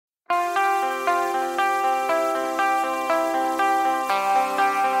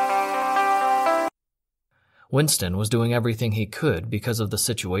Winston was doing everything he could because of the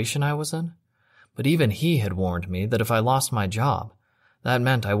situation I was in, but even he had warned me that if I lost my job, that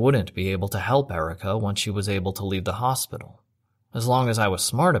meant I wouldn't be able to help Erica once she was able to leave the hospital. As long as I was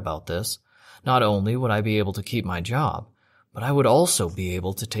smart about this, not only would I be able to keep my job, but I would also be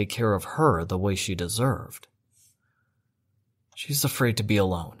able to take care of her the way she deserved. She's afraid to be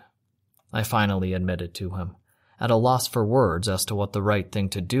alone, I finally admitted to him, at a loss for words as to what the right thing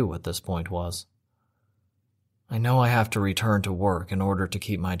to do at this point was. I know I have to return to work in order to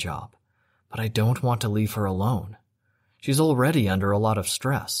keep my job, but I don't want to leave her alone. She's already under a lot of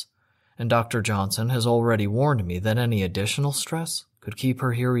stress, and Dr. Johnson has already warned me that any additional stress could keep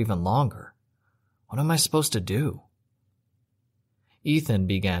her here even longer. What am I supposed to do? Ethan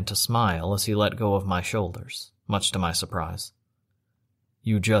began to smile as he let go of my shoulders, much to my surprise.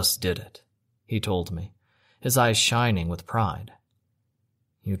 You just did it, he told me, his eyes shining with pride.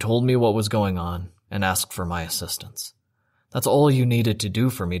 You told me what was going on and asked for my assistance. That's all you needed to do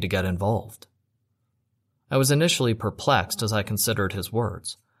for me to get involved. I was initially perplexed as I considered his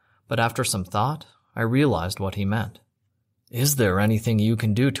words, but after some thought, I realized what he meant. Is there anything you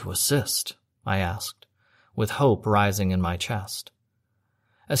can do to assist? I asked, with hope rising in my chest.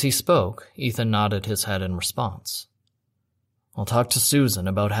 As he spoke, Ethan nodded his head in response. I'll talk to Susan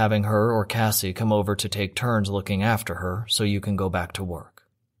about having her or Cassie come over to take turns looking after her so you can go back to work,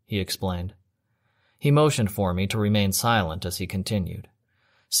 he explained. He motioned for me to remain silent as he continued,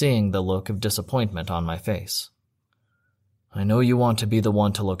 seeing the look of disappointment on my face. I know you want to be the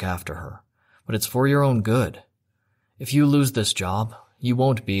one to look after her, but it's for your own good. If you lose this job, you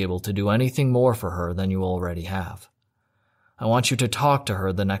won't be able to do anything more for her than you already have. I want you to talk to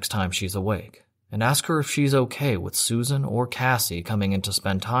her the next time she's awake, and ask her if she's okay with Susan or Cassie coming in to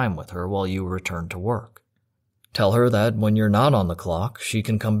spend time with her while you return to work. Tell her that when you're not on the clock, she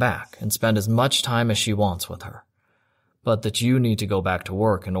can come back and spend as much time as she wants with her, but that you need to go back to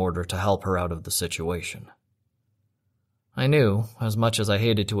work in order to help her out of the situation. I knew, as much as I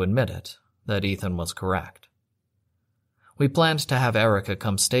hated to admit it, that Ethan was correct. We planned to have Erica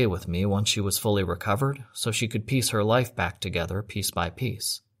come stay with me once she was fully recovered so she could piece her life back together piece by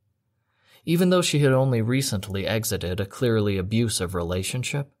piece. Even though she had only recently exited a clearly abusive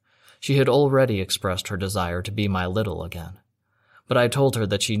relationship, she had already expressed her desire to be my little again, but I told her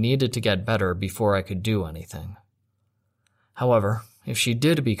that she needed to get better before I could do anything. However, if she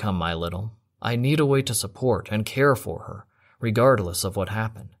did become my little, I need a way to support and care for her, regardless of what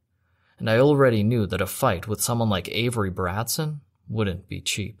happened. And I already knew that a fight with someone like Avery Bradson wouldn't be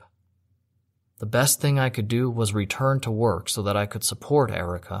cheap. The best thing I could do was return to work so that I could support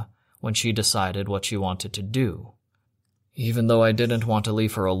Erica when she decided what she wanted to do. Even though I didn't want to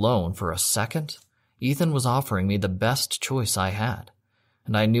leave her alone for a second, Ethan was offering me the best choice I had,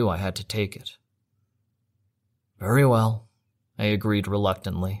 and I knew I had to take it. Very well, I agreed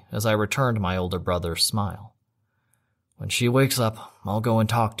reluctantly as I returned my older brother's smile. When she wakes up, I'll go and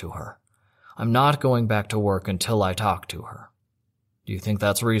talk to her. I'm not going back to work until I talk to her. Do you think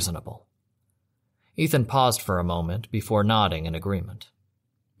that's reasonable? Ethan paused for a moment before nodding in agreement.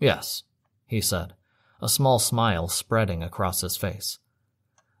 Yes, he said, a small smile spreading across his face.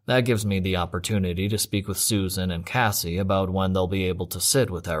 That gives me the opportunity to speak with Susan and Cassie about when they'll be able to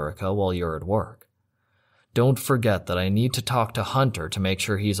sit with Erica while you're at work. Don't forget that I need to talk to Hunter to make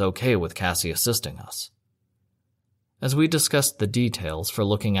sure he's okay with Cassie assisting us. As we discussed the details for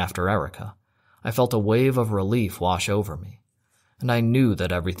looking after Erica, I felt a wave of relief wash over me, and I knew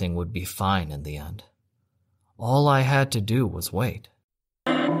that everything would be fine in the end. All I had to do was wait.